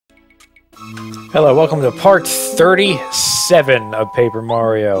Hello, welcome to part 37 of Paper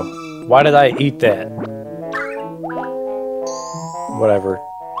Mario. Why did I eat that? Whatever.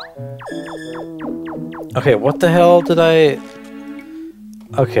 Okay, what the hell did I...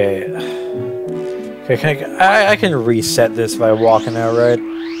 Okay. Okay, I can reset this by walking out, right?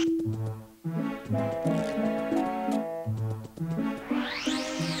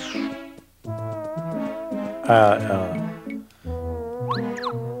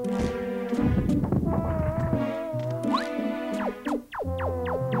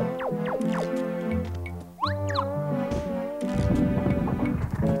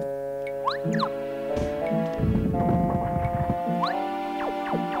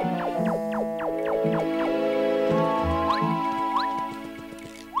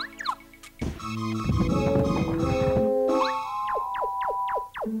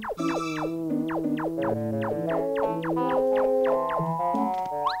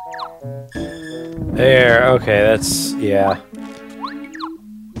 There, okay, that's, yeah.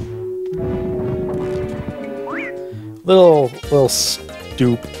 Little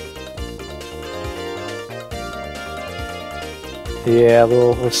stoop. Yeah,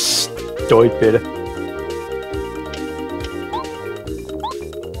 little stupid.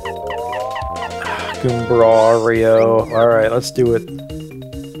 Goombrario. Alright, let's do it.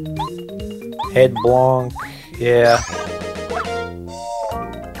 Head Blanc. Yeah.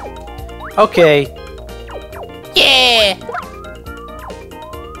 Okay. Yeah!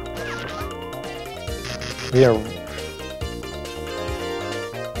 We are...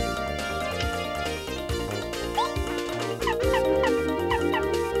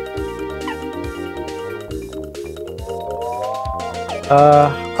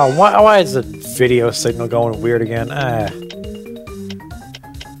 oh, why is the video signal going weird again?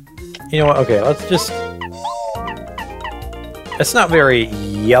 You know what? Okay, let's just... It's not very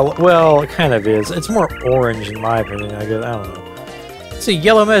yellow. Well, it kind of is. It's more orange in my opinion, I guess. I don't know. It's a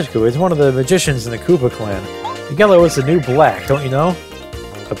yellow Magikoopa. It's one of the magicians in the Koopa clan. The yellow is the new black, don't you know?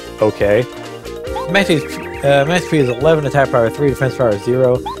 Okay. Magic speed is 11, attack power 3, defense power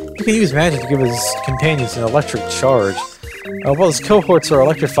 0. You can use magic to give his companions an electric charge. While his cohorts are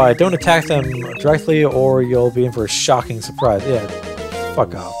electrified, don't attack them directly or you'll be in for a shocking surprise. Yeah,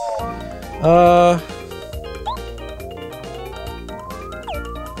 fuck off.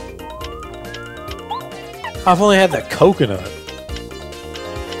 I've only had that coconut.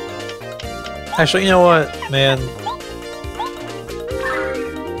 Actually, you know what, man?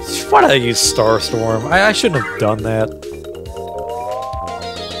 Why did I use Starstorm? I shouldn't have done that.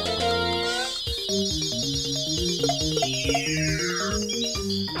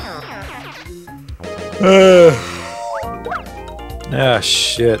 Ah,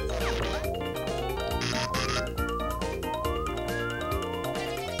 shit.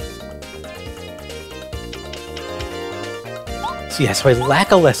 See, that's why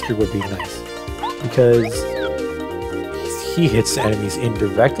Lackluster would be nice. Because he hits enemies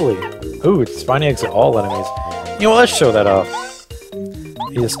indirectly. Ooh, it's Spiny Eggs at all enemies. You know what, let's show that off.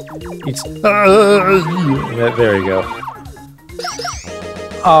 He just... there you go.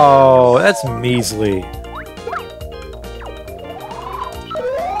 Oh, that's measly.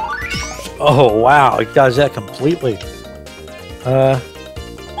 Oh, wow, he dodged that completely.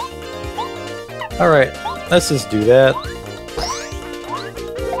 Alright, let's just do that.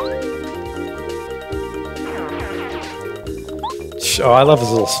 Oh, I love his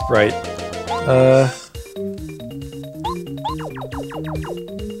little sprite.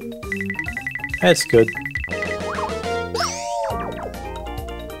 That's good.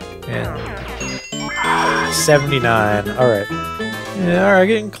 And 79. Alright. Yeah, alright,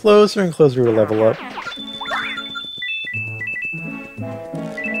 getting closer and closer to level up.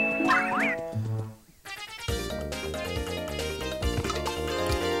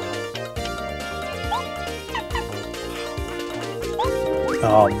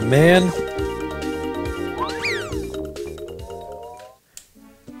 Oh, man.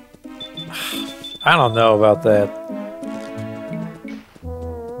 I don't know about that.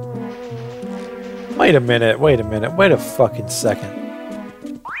 Wait a minute, wait a fucking second.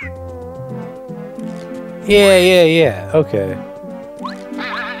 Yeah, okay.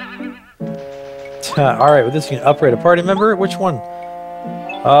 Alright, with this you can upgrade a party member? Which one?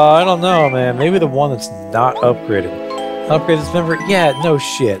 I don't know, man. Maybe the one that's not upgraded. Upgrade this member? Yeah, no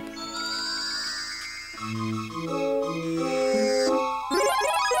shit.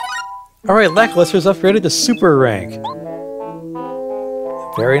 Alright, Lackluster's upgraded to super rank.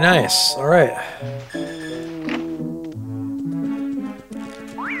 Very nice. Alright.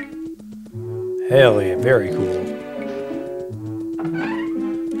 Hell yeah, very cool.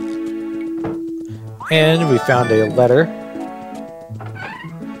 And we found a letter.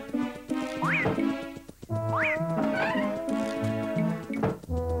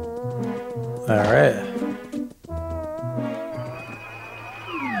 Alright.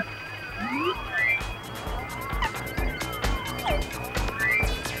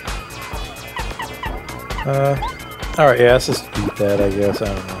 Alright, yeah, let's just beat that, I guess. I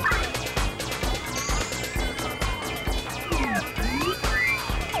don't know.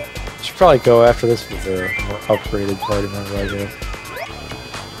 Should probably go after this with a more upgraded party member, I guess.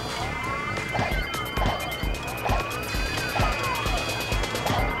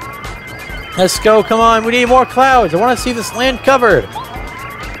 Let's go, come on, we need more clouds! I want to see this land covered!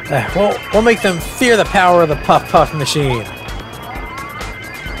 We'll make them fear the power of the Puff Puff machine.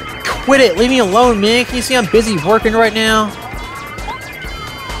 Quit it! Leave me alone, man! Can you see I'm busy working right now?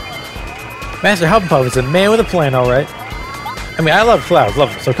 Master Huff is a man with a plan, alright. I mean, I love clouds, love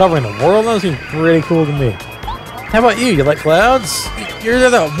them. So covering the world, that seems pretty cool to me. How about you? You like clouds? You're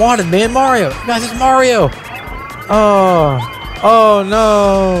the wanted man, Mario! Guys, it's Mario! Oh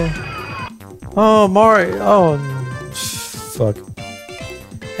no! Oh, Mario! Oh, fuck.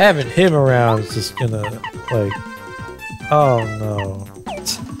 Having him around is just gonna, like... Oh no.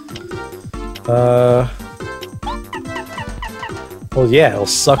 Well, yeah, it'll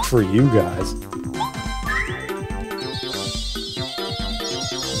suck for you guys.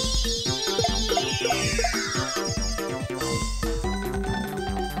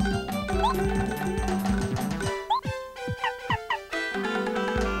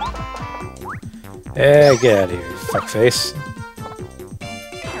 Hey, get out of here, you fuckface.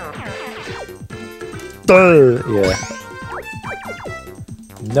 Yeah.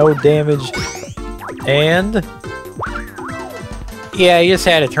 No damage. And... yeah, you just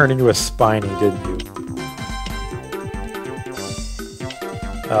had to turn into a Spiny, didn't you?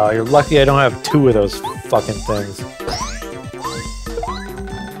 Oh, you're lucky I don't have 2 of those fucking things.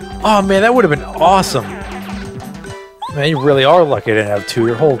 Oh man, that would have been awesome! Man, you really are lucky I didn't have 2.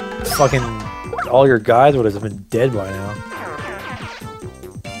 Your whole fucking... all your guys would have been dead by now.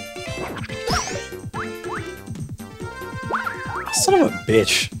 Son of a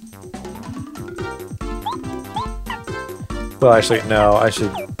bitch. Well, actually, no, I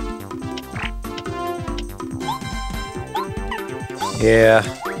should... yeah.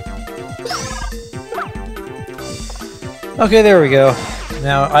 Okay, there we go.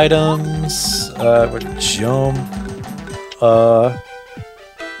 Now, items... jump...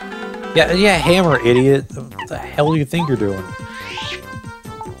 Yeah, hammer, idiot. What the hell do you think you're doing?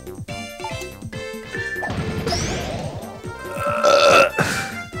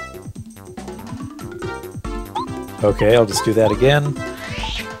 Okay, I'll just do that again.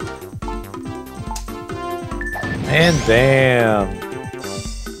 And bam!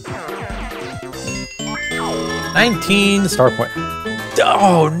 19 star point.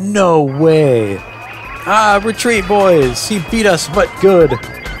 Oh, no way! Ah, retreat, boys! He beat us, but good!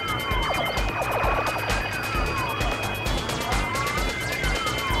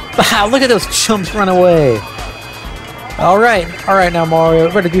 Wow, look at those chumps run away! Alright now, Mario.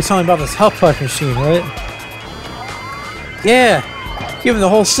 We better do something about this Huff Puff machine, right? Yeah! Giving the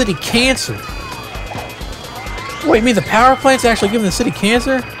whole city cancer! Wait, you mean the power plant's actually giving the city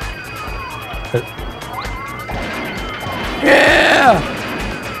cancer? Yeah!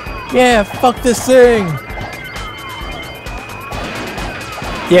 Yeah, fuck this thing!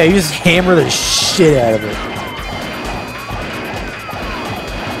 Yeah, you just hammer the shit out of it.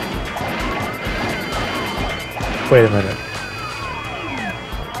 Wait a minute.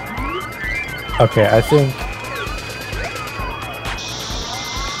 Okay, I think...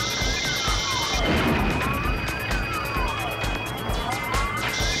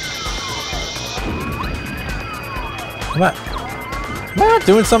 Am I not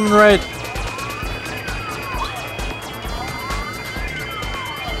doing something right?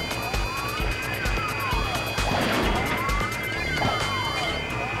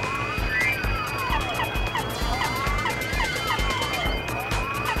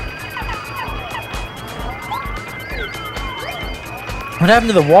 What happened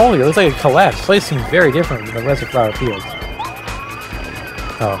to the wall here? It looks like it collapsed. This place seems very different than the rest of Flower Fields.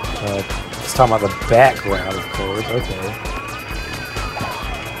 Oh, it's talking about the background, of course. Okay.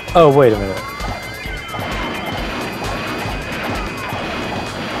 Oh, wait a minute.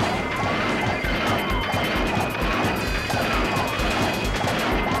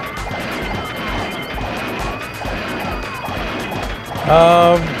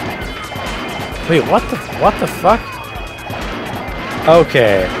 Wait, what the fuck?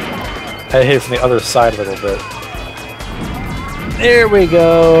 Okay. I hit it from the other side a little bit. There we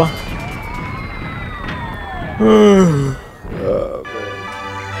go. Oh, man.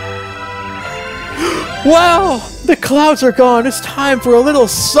 Wow! The clouds are gone! It's time for a little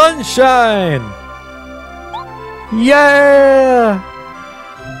sunshine! Yeah!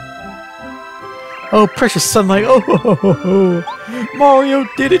 Oh, precious sunlight! Oh, ho, ho, ho, ho. Mario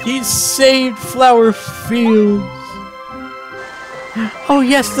did it! He saved Flower Fields! Oh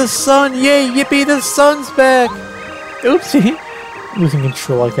yes, the sun! Yay! Yippee! The sun's back! Oopsie! Losing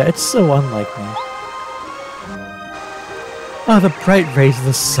control like that. It's so unlike me. Oh, the bright rays of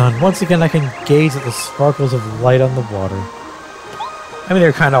the sun. Once again, I can gaze at the sparkles of light on the water. I mean,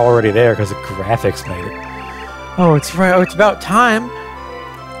 they're kind of already there because the graphics made it. Oh, it's right. Oh, it's about time.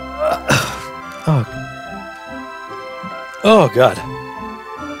 Oh. Oh, God.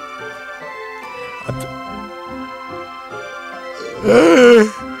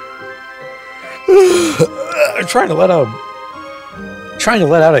 I'm trying to let out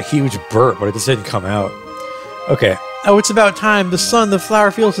a huge burp, but it just didn't come out. Okay. Oh, it's about time. The sun, the flower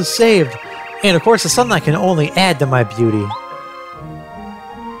fields is saved. And of course, the sunlight can only add to my beauty.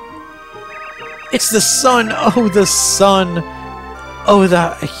 It's the sun! Oh, the sun! Oh,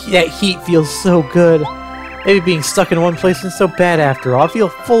 that heat feels so good. Maybe being stuck in one place isn't so bad after all. I feel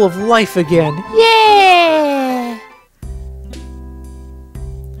full of life again. Yeah!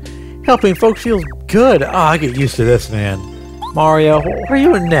 Helping folks feels good. Oh, I get used to this, man. Mario, what are you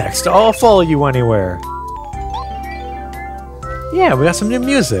doing next? I'll follow you anywhere. Yeah, we got some new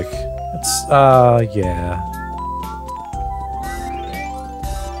music. It's, yeah.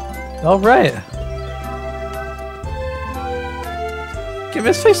 Alright.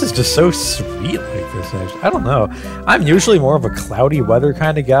 This place is just so sweet like this, actually. I don't know. I'm usually more of a cloudy weather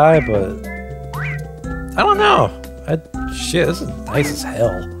kind of guy, but... I don't know. Shit, this is nice as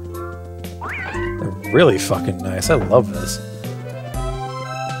hell. They're really fucking nice. I love this.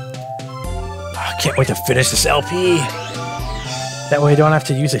 I can't wait to finish this LP. That way I don't have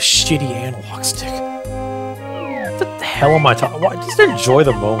to use a shitty analog stick. What the hell am I talking about? Just enjoy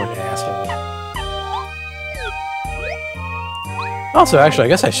the moment, asshole. Also, actually, I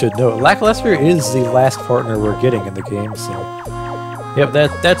guess I should know. Lackluster is the last partner we're getting in the game, so... Yep,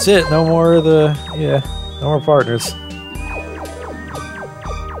 that's it. No more of the... Yeah, no more partners.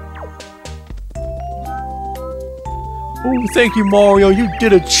 Oh, thank you, Mario. You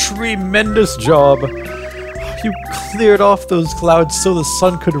did a tremendous job. You cleared off those clouds so the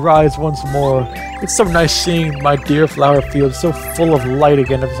sun could rise once more. It's so nice seeing my dear flower field so full of light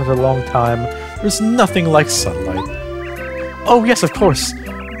again after such a long time. There's nothing like sunlight. Oh, yes, of course.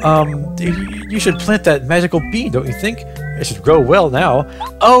 You should plant that magical bean, don't you think? It should grow well now.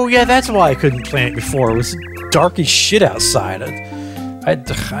 Oh, yeah, that's why I couldn't plant it before. It was dark as shit outside. I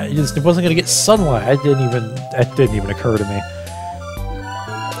just wasn't gonna get sunlight. That didn't even occur to me.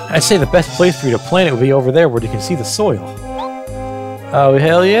 I'd say the best place for you to plant it would be over there where you can see the soil. Oh,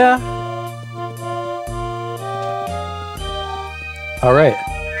 hell yeah. Alright.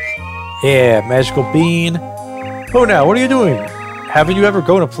 Yeah, magical bean. Oh, now, what are you doing? Haven't you ever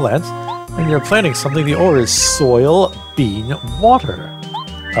grown a plant? When you're planting something, the order is soil, bean, water.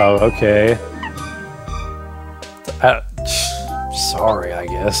 Oh, okay. Sorry, I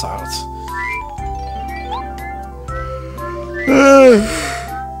guess.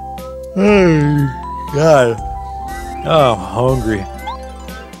 Oh, God. Oh, I'm hungry.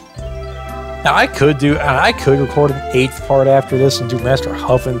 Now, I could record an 8th part after this and do Master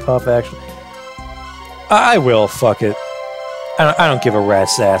Huff and Puff, actually. I will, fuck it. I don't give a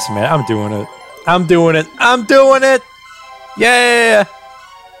rat's ass, man. I'm doing it. I'm doing it. I'm doing it! Yeah!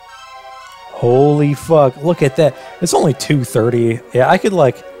 Holy fuck. Look at that. It's only 2:30. Yeah, I could,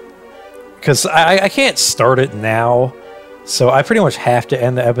 like... Because I can't start it now. So I pretty much have to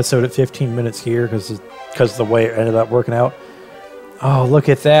end the episode at 15 minutes here because of the way it ended up working out. Oh, look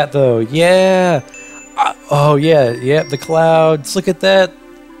at that, though. Yeah! Oh, yeah. Yep, the clouds. Look at that.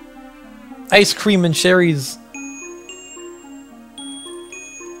 Ice cream and cherries.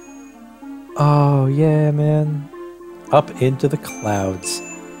 Oh, yeah, man. Up into the clouds.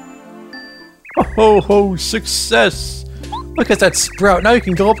 Oh, ho, ho, success! Look at that sprout. Now you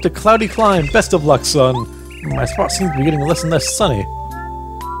can go up the cloudy climb. Best of luck, son. My spot seems to be getting less and less sunny.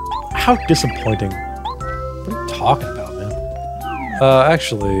 How disappointing. What are you talking about, man?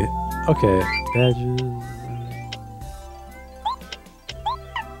 Actually... Okay. Badges...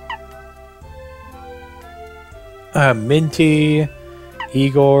 Minty...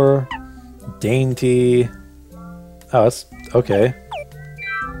 Igor... Dainty... Oh, that's... Okay.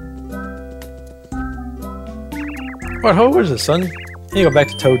 What? Where's the sun? I need to go back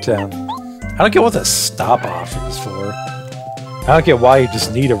to Toad Town. I don't get what the stop option is for. I don't get why you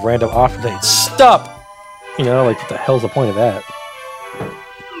just need a random option to stop! You know, like, what the hell's the point of that?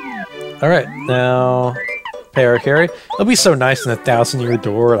 Alright, now... Paracarry. It'll be so nice in the 1,000-year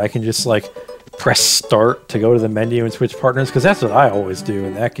door, I can just, like, press start to go to the menu and switch partners, because that's what I always do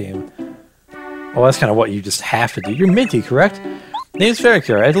in that game. Well, that's kind of what you just have to do. You're Minty, correct? Name's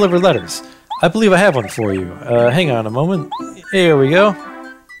Paracarry. I deliver letters. I believe I have one for you. Hang on a moment. Here we go.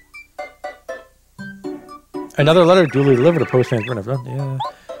 Another letter duly delivered to postman. Yeah.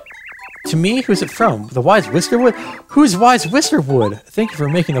 To me? Who's it from? The Wise Whiskerwood? Who's Wise Whiskerwood? Thank you for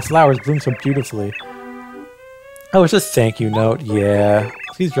making the flowers bloom so beautifully. Oh, it's a thank you note. Yeah.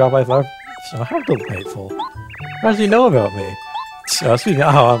 Please drop by flower. So how delightful. How does he know about me? Excuse me.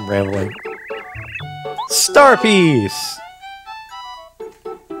 Oh, I'm rambling. Star piece!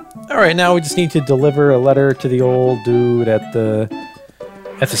 Alright, now we just need to deliver a letter to the old dude at the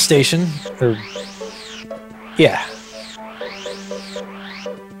station. Or... yeah.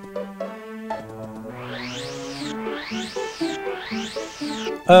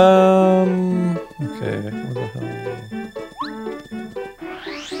 Okay, what the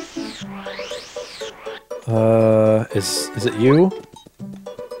hell? Is it you?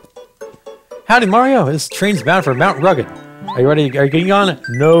 Howdy, Mario! This train's bound for Mount Rugged. Are you ready? Are you getting on?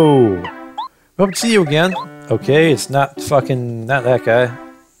 No! Hope to see you again. Okay, it's not that guy.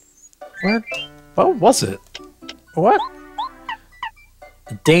 What? What was it? What?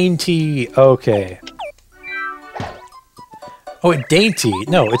 Dainty, okay. Oh, Dainty.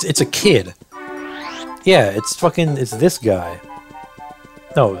 No, it's a kid. Yeah, it's this guy.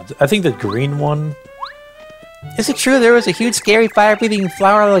 No, I think the green one. Is it true there was a huge, scary, fire-breathing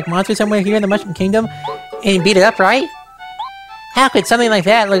flower-like monster somewhere here in the Mushroom Kingdom, and he beat it up, right? How could something like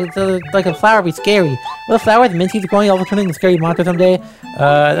that, like a flower, be scary? Will the flower with Minty's going over turning the scary monster someday?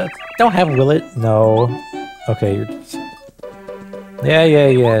 Don't have him, will it? No. Okay, you're just... Yeah.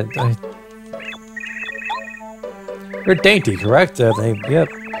 You're Dainty, correct? Yep.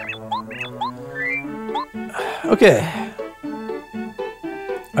 Okay.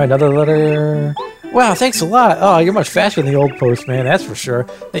 Another letter... Wow, thanks a lot. Oh, you're much faster than the old postman, that's for sure.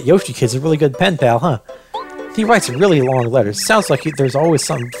 That Yoshi kid's a really good pen pal, huh? He writes really long letters. Sounds like there's always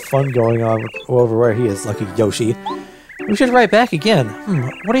something fun going on over where he is, lucky Yoshi. We should write back again.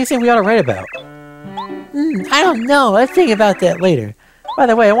 What do you think we ought to write about? I don't know. Let's think about that later. By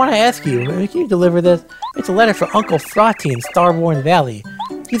the way, I want to ask you, can you deliver this? It's a letter for Uncle Frotty in Starborn Valley.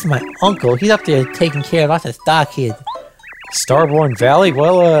 He's my uncle. He's up there taking care of lots of star kids. Starborn Valley?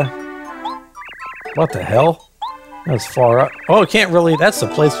 Well, what the hell? That's far up. Oh, can't really... That's the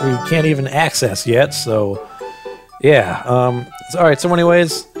place where you can't even access yet, so... Yeah, alright, so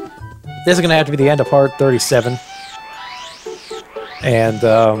anyways... This is gonna have to be the end of part 37. And,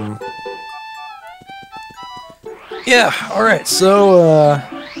 yeah, alright, so,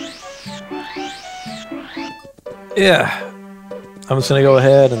 yeah. I'm just gonna go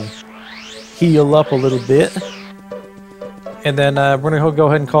ahead and heal up a little bit. And then, we're gonna go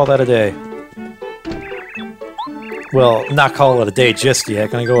ahead and call that a day. Well, not call it a day just yet.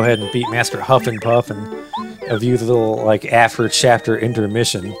 Gonna go ahead and beat Master Huff and Puff and view the little, like, after-chapter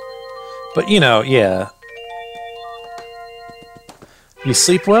intermission. But, you know, yeah. You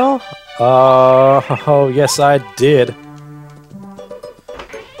sleep well? Oh, yes, I did.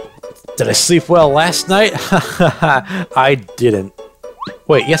 Did I sleep well last night? I didn't.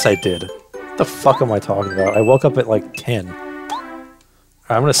 Wait, yes, I did. What the fuck am I talking about? I woke up at, like, 10. Alright,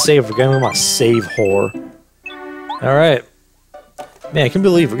 I'm gonna save again with my save whore. Alright. Man, I can't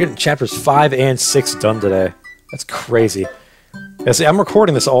believe we're getting chapters 5 and 6 done today. That's crazy. Yeah, see, I'm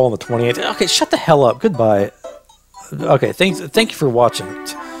recording this all on the 28th. Okay, shut the hell up. Goodbye. Okay, thank you for watching.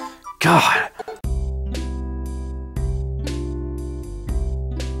 God.